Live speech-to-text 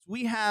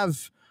we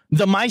have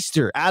the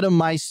Meister, Adam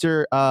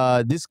Meister.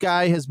 This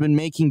guy has been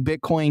making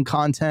Bitcoin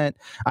content.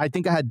 I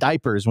think I had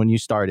diapers when you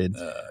started.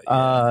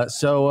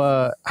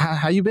 So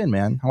how you been,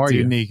 man? How are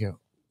you? Nico?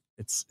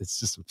 It's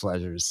just a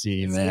pleasure to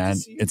see you, man.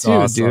 It's too,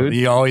 awesome. dude.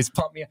 You always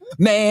pump me up.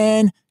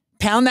 Man,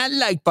 pound that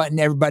like button,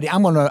 everybody.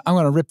 I'm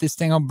gonna rip this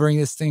thing. I'll bring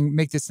this thing,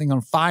 make this thing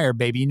on fire,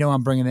 baby. You know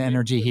I'm bringing the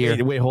energy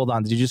here. Wait, hold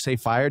on. Did you just say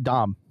fire,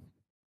 Dom?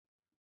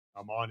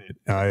 I'm on it.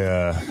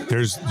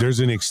 There's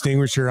an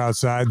extinguisher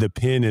outside. The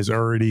pin is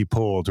already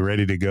pulled,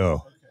 ready to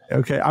go.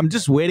 Okay, I'm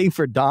just waiting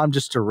for Dom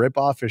just to rip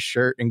off his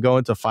shirt and go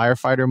into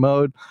firefighter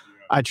mode.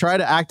 I tried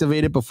to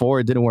activate it before,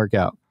 it didn't work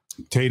out.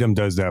 Tatum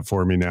does that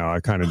for me now. I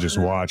kind of just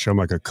watch. I'm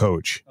like a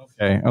coach.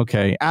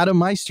 Okay. Adam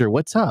Meister,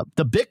 what's up?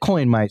 The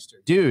Bitcoin Meister,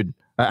 dude.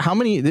 How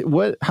many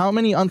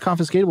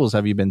unconfiscatables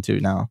have you been to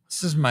now?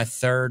 This is my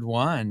third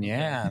one,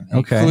 yeah.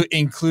 Okay.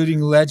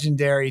 Including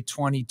legendary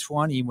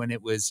 2020 when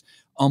it was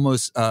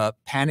almost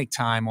panic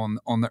time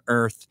on the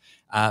earth.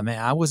 Man,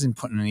 I wasn't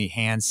putting any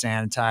hand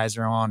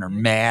sanitizer on or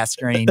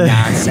mask or any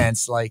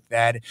nonsense like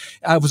that.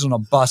 I was on a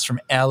bus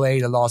from LA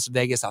to Las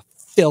Vegas, a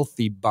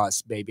filthy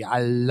bus, baby.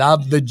 I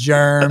love the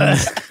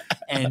germs.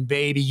 And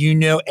baby, you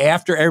know,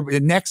 after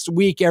the next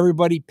week,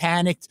 everybody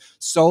panicked,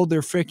 sold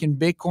their freaking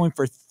Bitcoin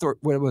for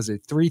what was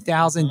it,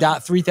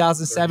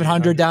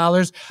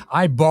 $3,700.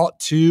 I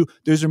bought two.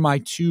 Those are my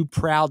two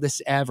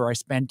proudest ever. I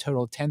spent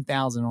total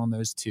 $10,000 on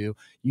those two.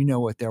 You know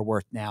what they're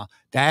worth now.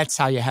 That's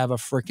how you have a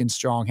freaking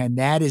strong hand.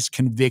 That is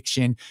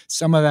conviction.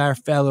 Some of our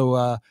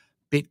fellow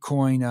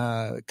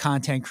Bitcoin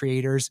content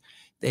creators,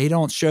 they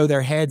don't show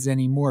their heads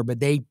anymore, but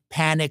they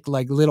panic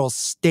like little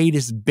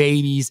status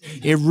babies.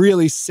 It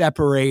really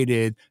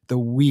separated the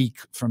weak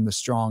from the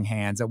strong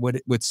hands. That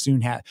would soon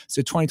have.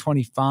 So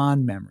 2020,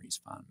 fond memories.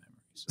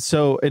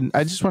 So, and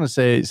I just want to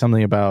say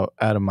something about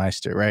Adam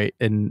Meister, right?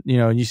 And, you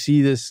know, you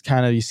see this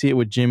you see it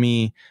with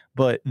Jimmy,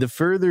 but the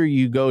further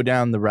you go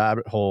down the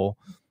rabbit hole,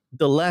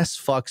 the less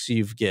fucks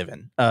you've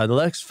given, the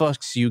less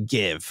fucks you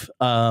give.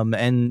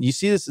 And you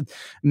see this,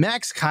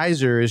 Max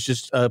Kaiser is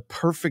just a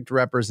perfect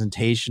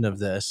representation of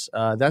this.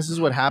 This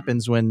is what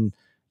happens when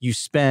you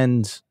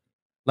spend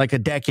like a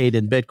decade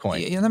in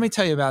Bitcoin. Yeah, let me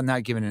tell you about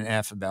not giving an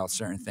F about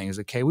certain things.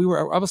 Okay. I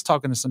was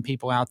talking to some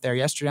people out there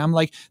yesterday. I'm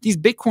like, these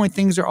Bitcoin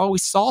things are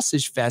always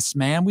sausage fests,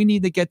 man. We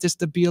need to get this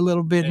to be a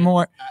little bit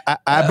more.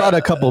 I brought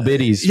a couple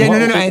biddies. Yeah,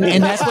 no.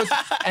 And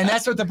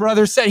that's what the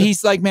brother said.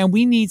 He's like, man,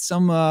 we need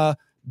some,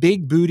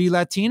 big booty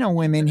Latino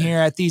women here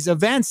at these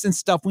events and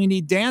stuff. We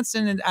need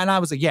dancing. And I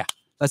was like, yeah,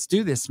 let's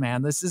do this,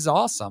 man. This is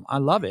awesome. I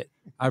love it.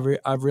 I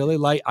really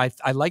like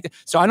it.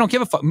 So I don't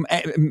give a fuck.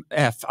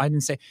 F. I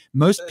didn't say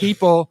most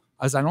people,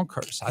 as I don't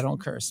curse,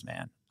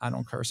 man. I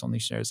don't curse on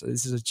these shows. So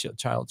this is a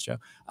child show.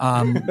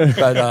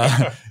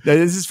 But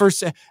this is for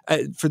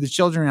the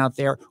children out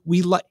there.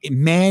 We like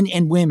men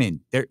and women.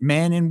 They're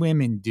men and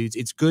women, dudes.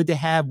 It's good to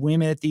have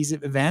women at these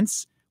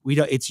events.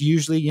 It's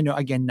usually, you know,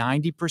 again,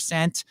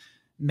 90%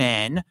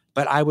 men,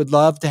 but I would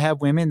love to have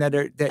women that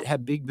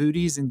have big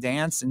booties and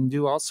dance and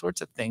do all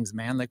sorts of things,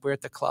 man. Like we're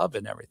at the club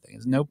and everything.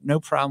 There's no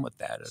problem with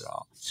that at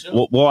all.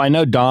 Well, I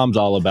know Dom's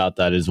all about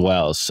that as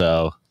well.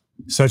 So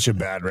such a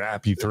bad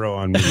rap you throw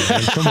on me,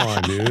 man. Come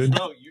on, dude.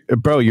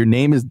 Bro, your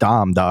name is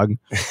Dom, dog.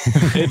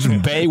 It's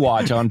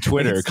Baywatch on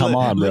Twitter. Come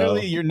on, bro.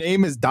 Literally, your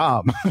name is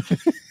Dom.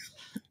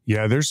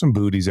 Yeah, there's some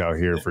booties out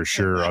here for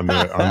sure on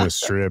the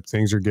strip.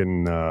 Things are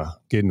getting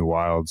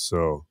wild.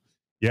 So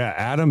yeah,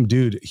 Adam,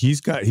 dude,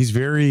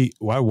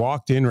 I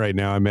walked in right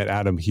now. I met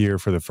Adam here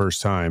for the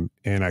first time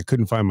and I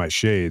couldn't find my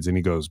shades. And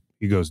he goes,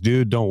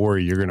 dude, don't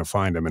worry. You're going to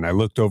find them. And I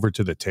looked over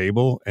to the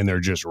table and they're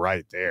just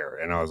right there.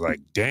 And I was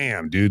like,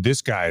 damn, dude,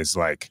 this guy's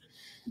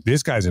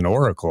an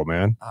oracle,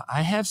 man.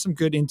 I have some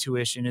good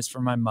intuition. It's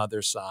from my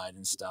mother's side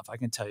and stuff. I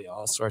can tell you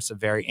all sorts of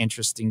very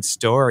interesting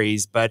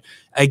stories. But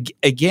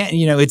again,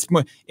 you know,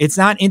 it's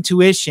not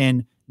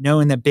intuition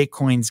knowing that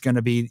Bitcoin's going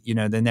to be, you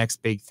know, the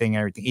next big thing,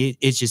 everything.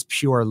 It's just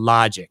pure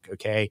logic,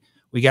 okay?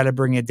 We got to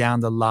bring it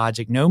down to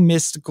logic. No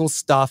mystical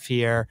stuff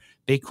here.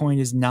 Bitcoin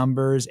is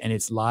numbers and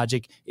it's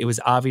logic. It was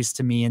obvious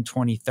to me in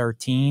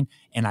 2013,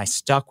 and I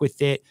stuck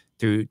with it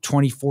through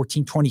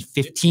 2014,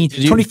 2015.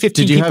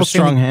 Did you have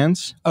strong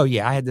hands? Oh,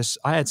 yeah, I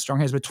had strong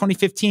hands. But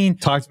 2015.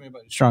 Talk to me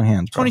about your strong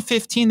hands, bro.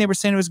 2015, they were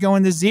saying it was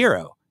going to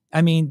zero.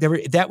 I mean,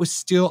 that was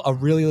still a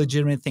really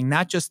legitimate thing,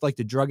 not just like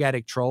the drug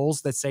addict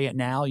trolls that say it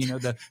now, you know,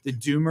 the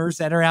doomers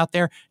that are out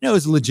there. No, it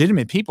was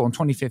legitimate people in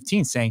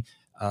 2015 saying,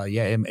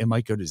 yeah, it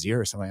might go to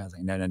zero or something. I was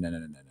like, no,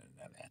 man.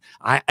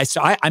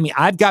 I mean,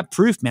 I've got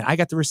proof, man. I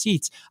got the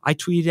receipts. I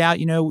tweeted out,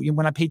 you know,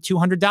 when I paid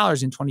 $200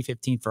 in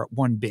 2015 for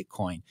one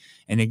Bitcoin.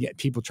 And again,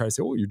 people try to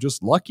say, oh, you're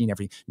just lucky and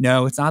everything.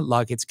 No, it's not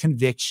luck. It's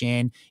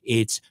conviction.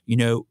 It's, you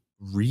know,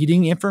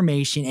 reading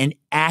information and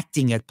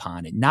acting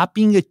upon it, not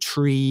being a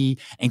tree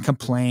and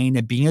complain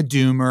and being a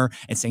doomer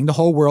and saying the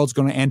whole world's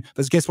going to end.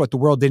 But guess what? The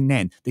world didn't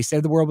end. They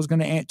said the world was going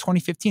to end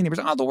 2015. They were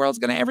saying, oh, the world's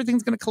going to,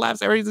 everything's going to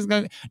collapse. Everything's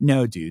going to.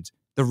 No, dudes.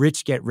 The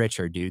rich get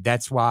richer, dude.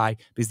 That's why,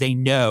 because they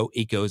know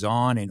it goes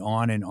on and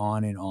on and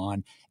on and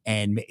on.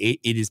 And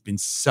it has been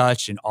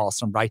such an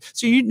awesome ride.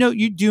 So, you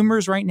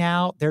doomers right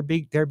now, their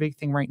big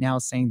thing right now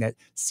is saying that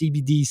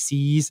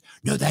CBDCs,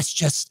 no, that's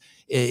just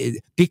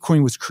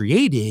Bitcoin was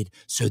created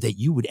so that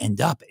you would end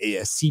up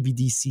a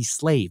CBDC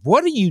slave.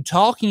 What are you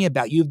talking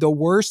about? You have the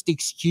worst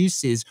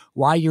excuses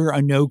why you're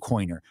a no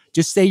coiner.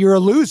 Just say you're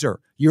a loser.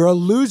 You're a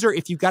loser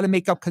if you've got to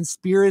make up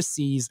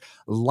conspiracies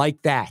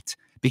like that,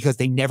 because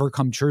they never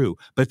come true.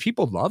 But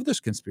people love those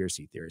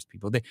conspiracy theorists.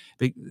 People, they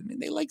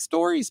like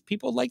stories.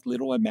 People like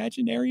little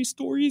imaginary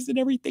stories and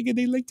everything, and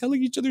they like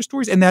telling each other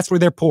stories. And that's where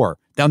they're poor.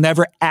 They'll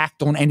never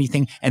act on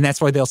anything, and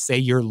that's why they'll say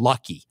you're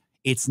lucky.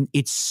 It's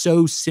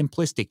so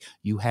simplistic.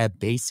 You have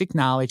basic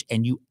knowledge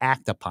and you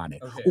act upon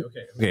it.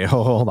 Okay.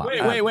 Hold on.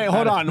 Wait,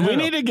 hold on. We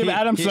need to give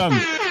Adam some. Do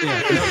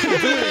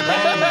it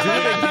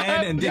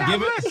again and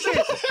give it.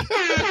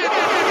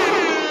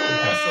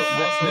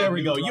 There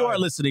we go. You are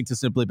listening to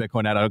Simply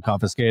Bitcoin at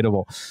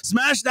Unconfiscatable.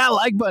 Smash that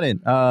like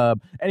button.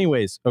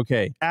 Anyways,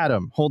 okay,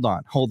 Adam, hold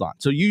on.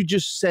 So you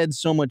just said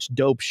so much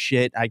dope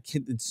shit.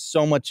 It's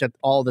so much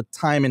all the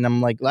time, and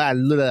I'm like,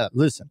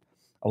 listen.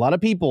 A lot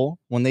of people,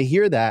 when they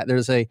hear that,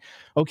 they'll say,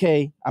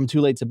 okay, I'm too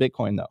late to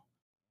Bitcoin,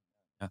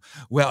 though.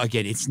 Well,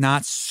 again, it's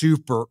not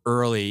super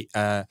early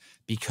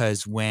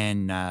because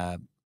when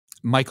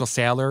Michael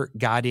Saylor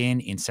got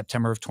in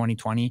September of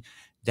 2020,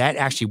 that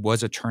actually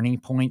was a turning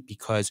point,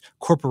 because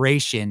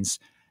corporations,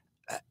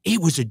 it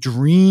was a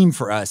dream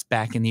for us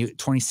back in the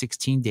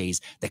 2016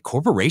 days that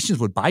corporations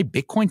would buy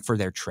Bitcoin for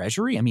their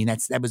treasury. I mean,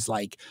 that was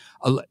like,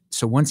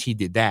 so once he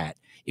did that,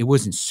 it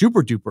wasn't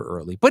super duper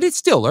early, but it's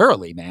still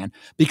early, man,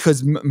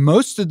 because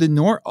most of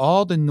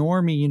all the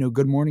normie,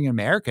 Good Morning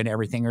America and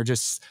everything are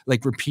just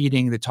like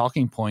repeating the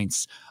talking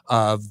points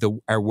of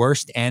our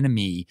worst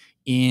enemy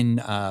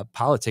in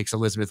politics,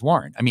 Elizabeth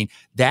Warren. I mean,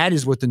 that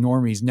is what the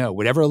normies know.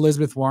 Whatever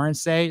Elizabeth Warren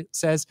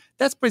says,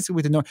 that's basically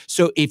what the norm.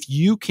 So if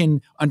you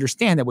can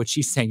understand that what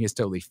she's saying is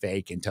totally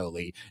fake and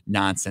totally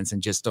nonsense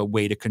and just a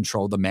way to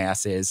control the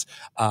masses,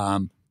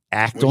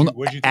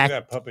 What'd you think of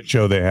that puppet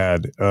show they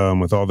had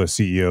with all the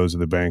CEOs of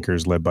the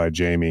bankers led by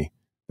Jamie?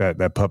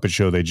 That puppet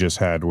show they just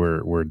had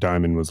where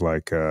Dimon was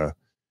like, I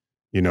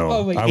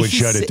would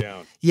shut it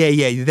down.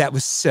 Yeah, that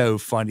was so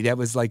funny. That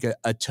was like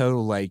a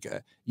total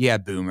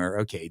boomer.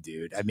 Okay,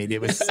 dude. I mean, it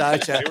was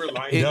such a. They were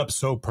lined up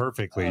so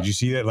perfectly. Did you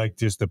see that? Like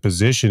just the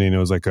positioning, it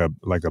was like a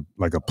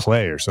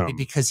play or something.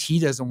 Because he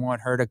doesn't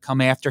want her to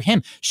come after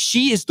him.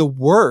 She is the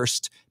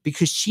worst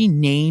because she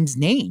names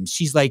names.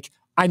 She's like,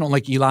 I don't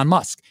like Elon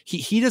Musk.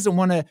 He doesn't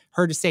want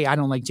her to say, I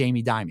don't like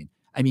Jamie Dimon.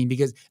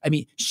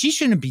 She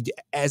shouldn't be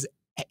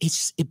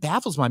it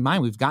baffles my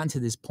mind. We've gotten to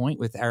this point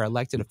with our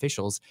elected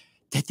officials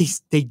that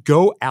they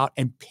go out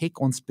and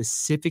pick on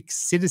specific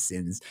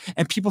citizens,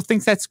 and people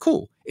think that's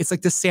cool. It's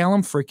like the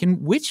Salem freaking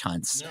witch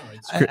hunts. No,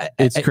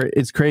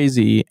 it's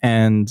crazy.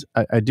 And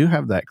I do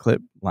have that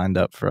clip lined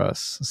up for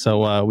us.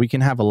 So we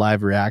can have a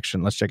live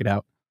reaction. Let's check it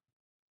out.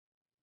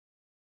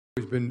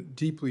 Has been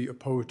deeply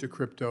opposed to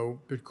crypto,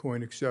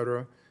 Bitcoin,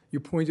 etc. You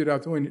pointed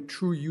out the only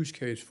true use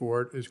case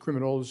for it is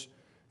criminals,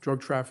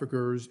 drug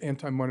traffickers,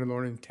 anti-money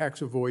laundering,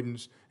 tax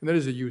avoidance, and that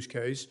is a use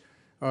case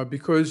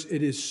because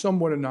it is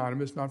somewhat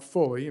anonymous, not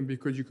fully, and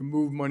because you can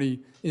move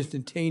money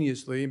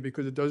instantaneously, and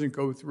because it doesn't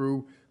go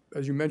through,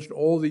 as you mentioned,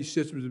 all these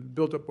systems have been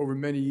built up over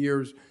many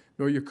years,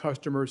 know your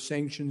customer,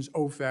 sanctions,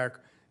 OFAC,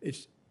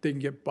 they can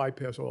get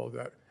bypass all of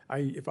that.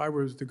 If I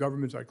was the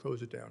government, I'd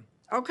close it down.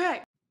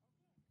 Okay.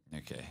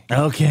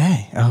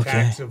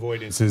 Tax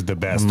avoidance is the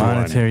best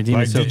monetary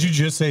one. Did you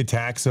just say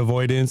tax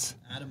avoidance?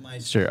 Adam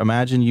Meister,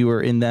 imagine you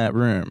were in that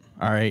room,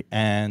 all right,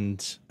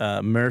 and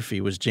Murphy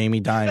was Jamie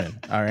Dimon,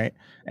 all right,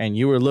 and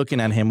you were looking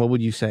at him. What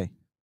would you say?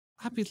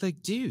 I'd be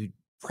like, dude,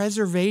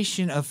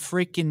 preservation of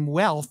freaking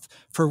wealth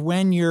for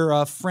when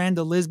your friend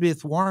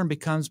Elizabeth Warren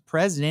becomes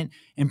president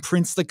and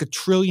prints like $1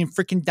 trillion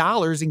freaking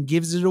dollars and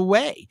gives it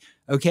away.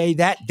 Okay,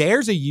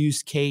 there's a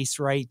use case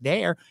right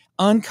there,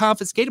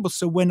 unconfiscatable.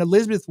 So when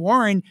Elizabeth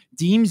Warren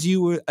deems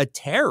you a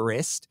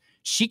terrorist,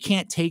 she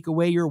can't take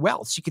away your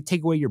wealth. She could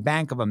take away your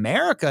Bank of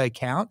America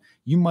account.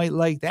 You might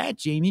like that,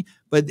 Jamie,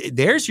 but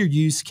there's your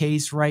use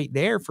case right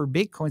there for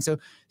Bitcoin. So,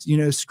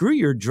 screw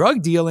your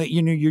drug dealing.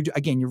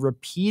 You're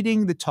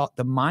repeating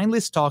the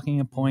mindless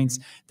talking points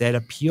that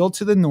appeal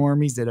to the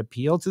normies, that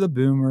appeal to the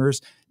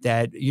boomers,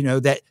 that's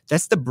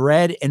the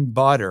bread and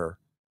butter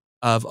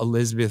of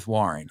Elizabeth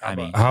Warren.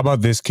 How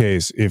about this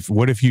case?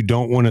 What if you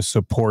don't want to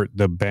support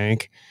the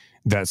bank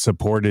that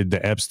supported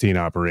the Epstein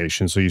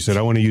operation? So you said,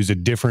 I want to use a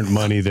different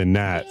money than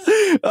that.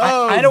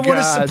 I don't want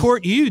to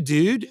support you,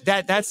 dude.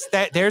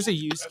 There's a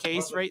use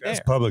case right there.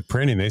 That's public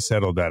printing. They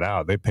settled that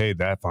out. They paid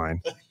that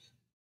fine.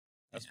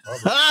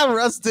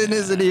 Rustin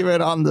isn't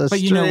even on the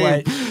stream. You know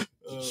what?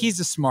 He's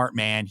a smart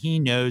man. He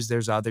knows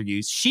there's other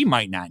use. She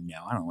might not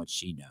know. I don't know what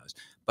she knows.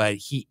 But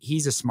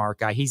he's a smart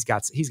guy. He's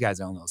got his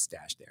own little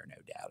stash there, no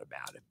doubt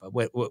about it. But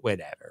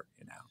whatever,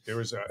 There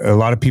was a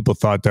lot of people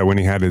thought that when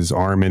he had his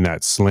arm in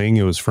that sling,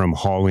 it was from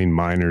hauling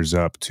miners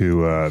up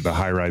to the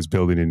high-rise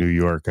building in New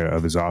York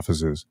of his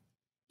offices.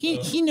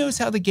 He knows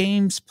how the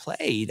game's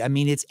played. I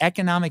mean, it's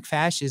economic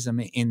fascism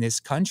in this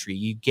country.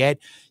 You get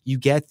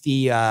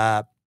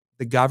the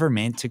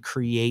government to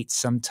create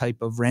some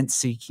type of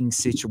rent-seeking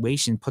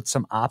situation, put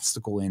some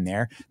obstacle in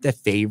there that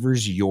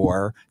favors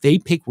they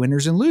pick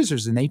winners and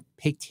losers, and they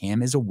picked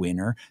him as a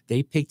winner.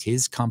 They picked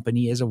his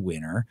company as a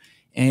winner.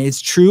 And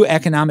it's true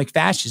economic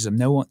fascism.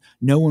 No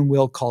one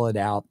will call it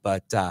out.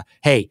 But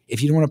hey,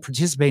 if you don't want to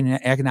participate in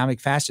economic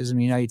fascism in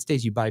the United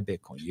States, you buy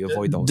Bitcoin. You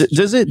avoid those.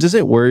 Does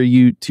it worry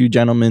you two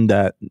gentlemen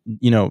that,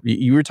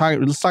 you were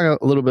talking? Let's talk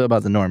a little bit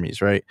about the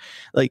normies, right?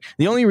 Like,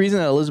 the only reason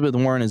that Elizabeth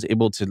Warren is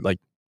able to like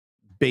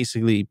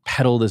basically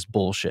peddle this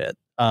bullshit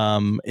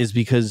is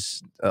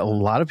because a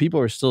lot of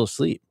people are still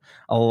asleep.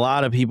 A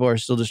lot of people are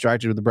still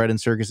distracted with the bread and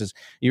circuses.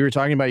 You were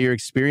talking about your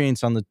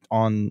experience on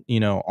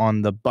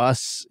the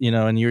bus,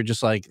 and you're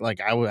just like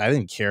I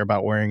didn't care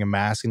about wearing a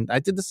mask, and I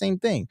did the same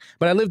thing.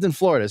 But I lived in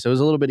Florida, so it was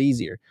a little bit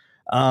easier.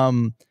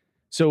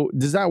 So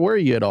does that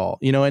worry you at all?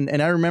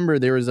 And I remember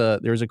there was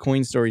a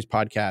Coin Stories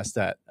podcast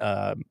that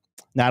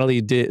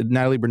Natalie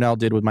Brunell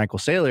did with Michael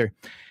Saylor,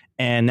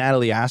 and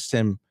Natalie asked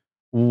him,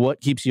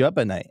 what keeps you up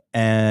at night?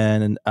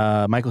 And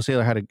Michael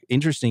Saylor had an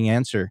interesting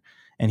answer,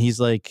 and he's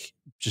like,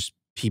 just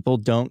people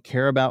don't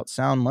care about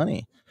sound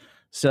money.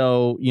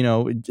 So,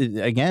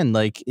 again,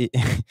 like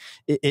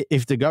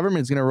if the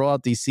government's going to roll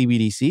out these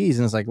CBDCs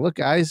and it's like, look,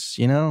 guys,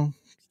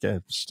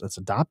 let's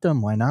adopt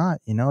them. Why not?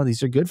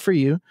 These are good for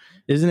you.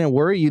 Isn't it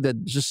worry you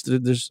that just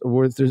there's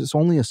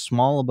only a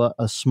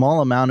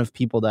small amount of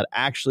people that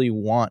actually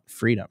want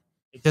freedom?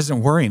 It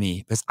doesn't worry me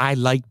because I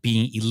like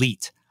being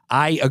elite.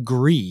 I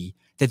agree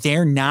that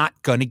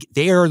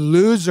they are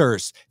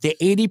losers. The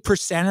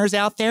 80%ers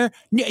out there,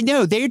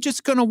 no, they're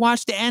just going to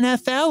watch the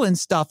NFL and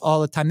stuff all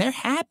the time. They're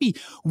happy.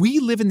 We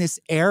live in this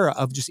era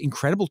of just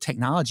incredible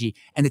technology,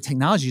 and the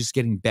technology is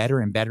getting better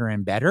and better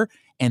and better,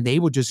 and they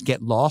will just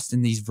get lost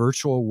in these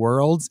virtual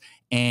worlds,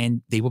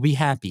 and they will be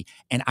happy.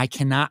 And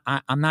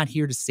I'm not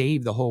here to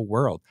save the whole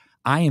world.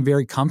 I am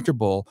very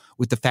comfortable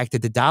with the fact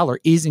that the dollar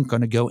isn't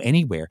going to go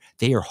anywhere.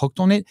 They are hooked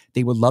on it.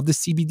 They will love the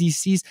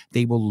CBDCs.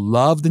 They will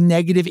love the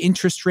negative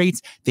interest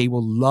rates. They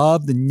will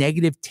love the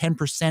negative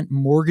 10%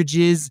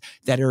 mortgages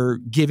that are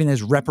given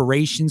as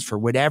reparations for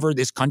whatever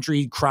this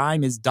country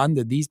crime has done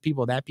to these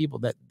people, that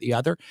the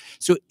other.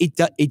 So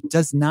it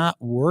does not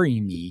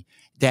worry me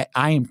that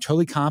I am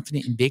totally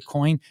confident in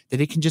Bitcoin,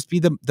 that it can just be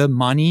the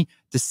money,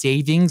 the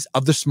savings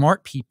of the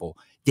smart people.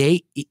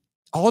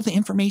 All the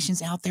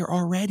information's out there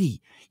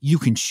already. You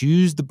can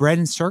choose the bread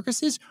and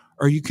circuses,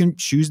 or you can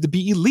choose to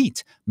be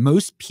elite.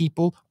 Most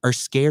people are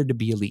scared to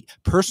be elite.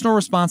 Personal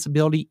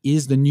responsibility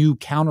is the new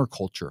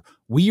counterculture.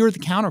 We are the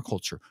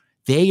counterculture.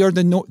 They are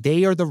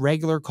the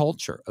regular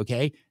culture.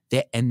 Okay,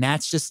 and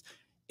that's just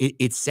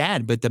it's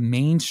sad. But the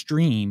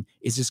mainstream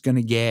is just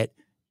going to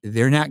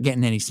they're not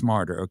getting any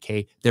smarter,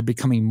 okay? They're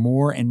becoming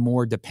more and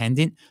more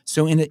dependent.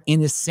 So in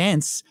a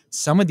sense,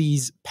 some of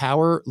these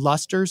power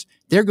lusters,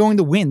 they're going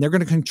to win. They're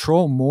going to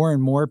control more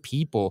and more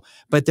people,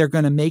 but they're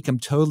going to make them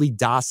totally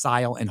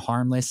docile and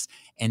harmless.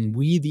 And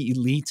we, the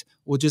elite,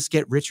 will just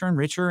get richer and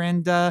richer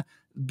and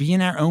be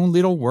in our own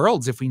little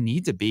worlds if we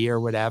need to be or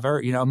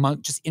whatever,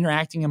 just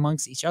interacting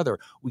amongst each other.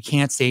 We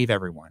can't save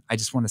everyone. I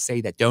just want to say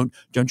that. Don't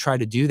try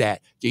to do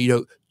that.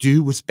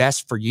 Do what's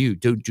best for you.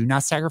 Do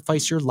not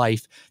sacrifice your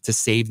life to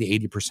save the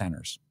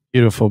 80%ers.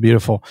 Beautiful,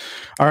 beautiful.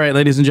 All right,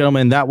 ladies and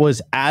gentlemen, that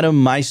was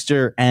Adam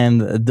Meister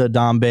and the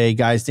Dombe.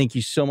 Guys, thank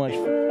you so much.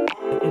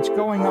 It's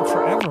going up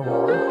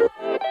forever.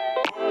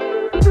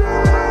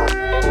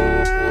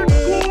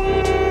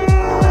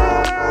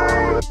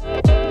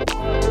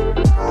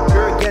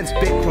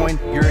 Bitcoin,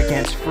 you're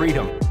against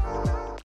freedom.